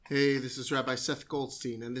Hey, this is Rabbi Seth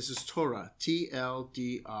Goldstein, and this is Torah,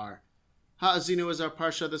 TLDR. Ha'azinu is our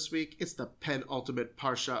parsha this week. It's the penultimate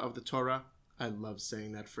parsha of the Torah. I love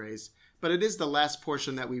saying that phrase. But it is the last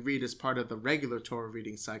portion that we read as part of the regular Torah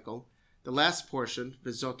reading cycle. The last portion,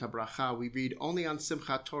 V'zot HaBracha, we read only on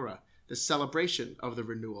Simchat Torah, the celebration of the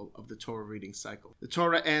renewal of the Torah reading cycle. The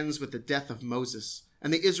Torah ends with the death of Moses,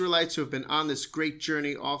 and the Israelites who have been on this great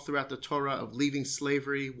journey all throughout the Torah of leaving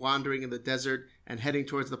slavery, wandering in the desert, and heading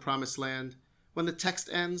towards the promised land. When the text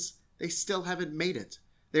ends, they still haven't made it.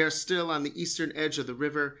 They are still on the eastern edge of the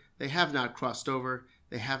river. They have not crossed over.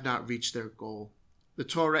 They have not reached their goal. The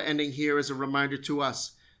Torah ending here is a reminder to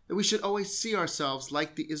us that we should always see ourselves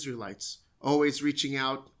like the Israelites, always reaching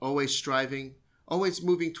out, always striving, always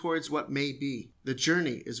moving towards what may be. The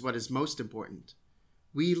journey is what is most important.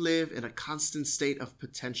 We live in a constant state of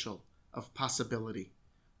potential, of possibility,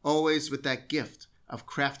 always with that gift of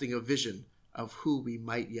crafting a vision of who we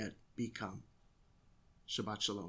might yet become. Shabbat Shalom.